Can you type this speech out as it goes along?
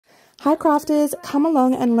Hi crafters, come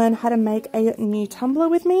along and learn how to make a new tumbler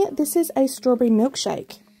with me. This is a strawberry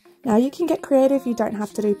milkshake. Now you can get creative, you don't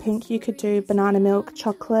have to do pink, you could do banana milk,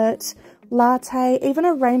 chocolate, latte, even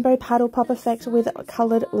a rainbow paddle pop effect with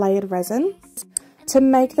coloured layered resin. To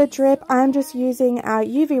make the drip, I'm just using our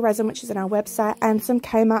UV resin, which is in our website, and some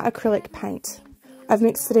Kmart acrylic paint. I've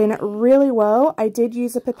mixed it in really well. I did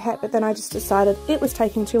use a pipette, but then I just decided it was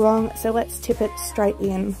taking too long, so let's tip it straight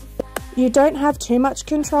in. You don't have too much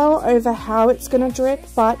control over how it's going to drip,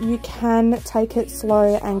 but you can take it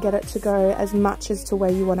slow and get it to go as much as to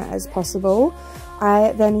where you want it as possible.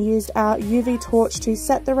 I then used our UV torch to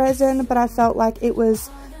set the resin, but I felt like it was,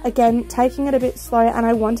 again, taking it a bit slow, and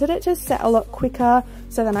I wanted it to set a lot quicker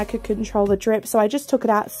so then I could control the drip. So I just took it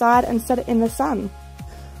outside and set it in the sun.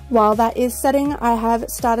 While that is setting, I have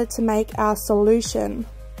started to make our solution.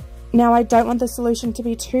 Now I don't want the solution to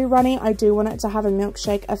be too runny, I do want it to have a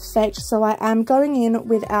milkshake effect, so I am going in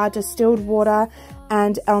with our distilled water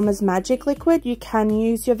and Elmer's Magic liquid. You can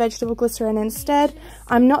use your vegetable glycerin instead.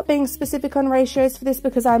 I'm not being specific on ratios for this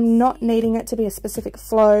because I'm not needing it to be a specific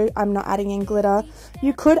flow. I'm not adding in glitter.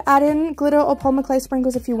 You could add in glitter or polymer clay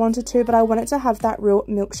sprinkles if you wanted to, but I want it to have that real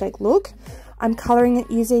milkshake look. I'm colouring it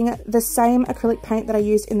using the same acrylic paint that I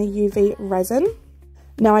used in the UV resin.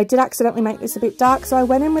 Now I did accidentally make this a bit dark, so I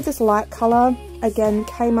went in with this light colour, again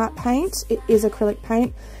Kmart paint. It is acrylic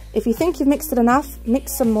paint. If you think you've mixed it enough,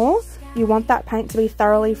 mix some more. You want that paint to be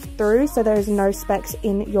thoroughly through so there's no specks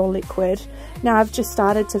in your liquid. Now I've just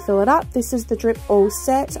started to fill it up. This is the drip all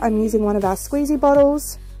set. I'm using one of our squeezy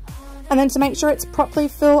bottles. And then to make sure it's properly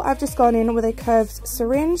filled, I've just gone in with a curved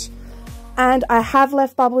syringe. And I have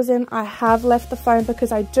left bubbles in, I have left the foam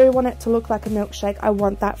because I do want it to look like a milkshake. I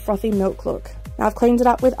want that frothy milk look. Now I've cleaned it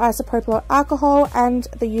up with isopropyl alcohol and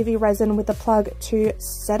the UV resin with the plug to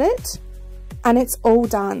set it. And it's all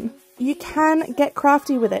done. You can get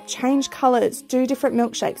crafty with it, change colours, do different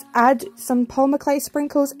milkshakes, add some polymer clay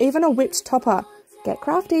sprinkles, even a whipped topper. Get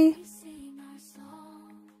crafty.